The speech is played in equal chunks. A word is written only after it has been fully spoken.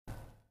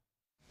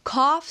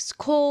Coughs,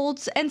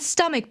 colds, and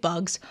stomach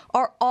bugs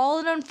are all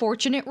an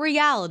unfortunate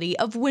reality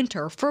of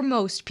winter for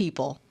most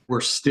people.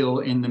 We're still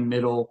in the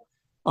middle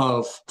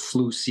of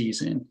flu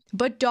season.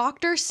 But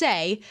doctors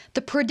say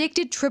the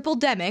predicted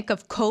triple-demic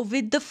of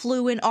COVID, the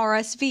flu, and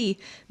RSV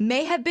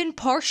may have been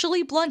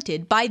partially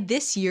blunted by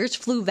this year's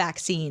flu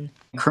vaccine.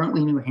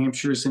 Currently, New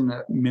Hampshire is in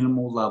the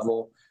minimal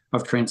level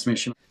of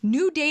transmission.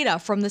 New data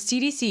from the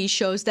CDC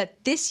shows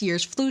that this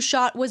year's flu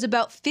shot was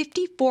about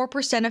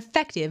 54%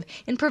 effective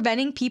in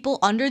preventing people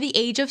under the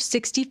age of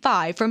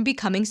 65 from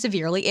becoming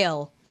severely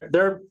ill.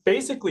 They're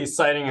basically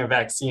citing a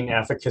vaccine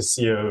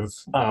efficacy of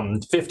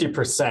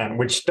 50%,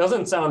 which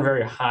doesn't sound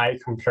very high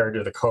compared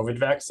to the COVID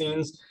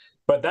vaccines,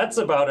 but that's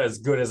about as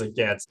good as it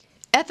gets.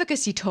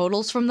 Efficacy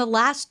totals from the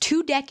last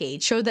 2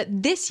 decades show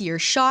that this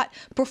year's shot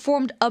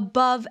performed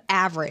above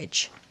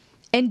average.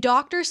 And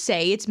doctors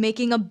say it's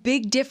making a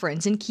big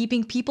difference in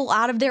keeping people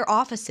out of their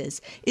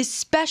offices,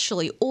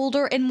 especially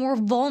older and more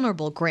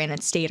vulnerable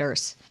Granite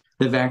Staters.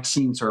 The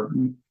vaccines are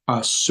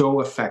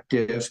so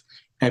effective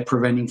at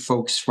preventing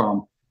folks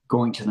from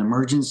going to the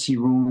emergency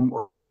room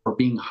or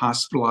being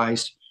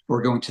hospitalized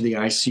or going to the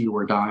ICU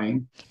or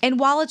dying. And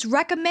while it's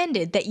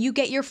recommended that you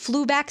get your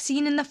flu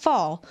vaccine in the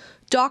fall,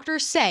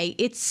 doctors say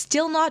it's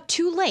still not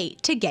too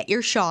late to get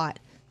your shot.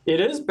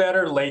 It is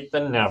better late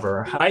than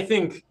never. I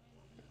think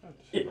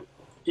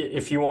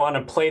if you want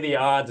to play the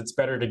odds, it's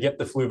better to get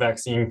the flu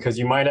vaccine because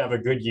you might have a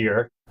good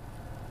year.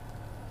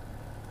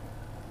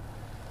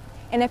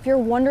 And if you're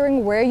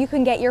wondering where you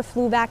can get your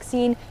flu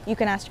vaccine, you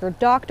can ask your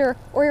doctor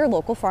or your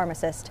local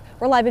pharmacist.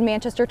 We're live in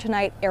Manchester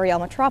tonight. Ariel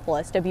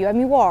Metropolis,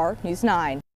 WMUR News 9.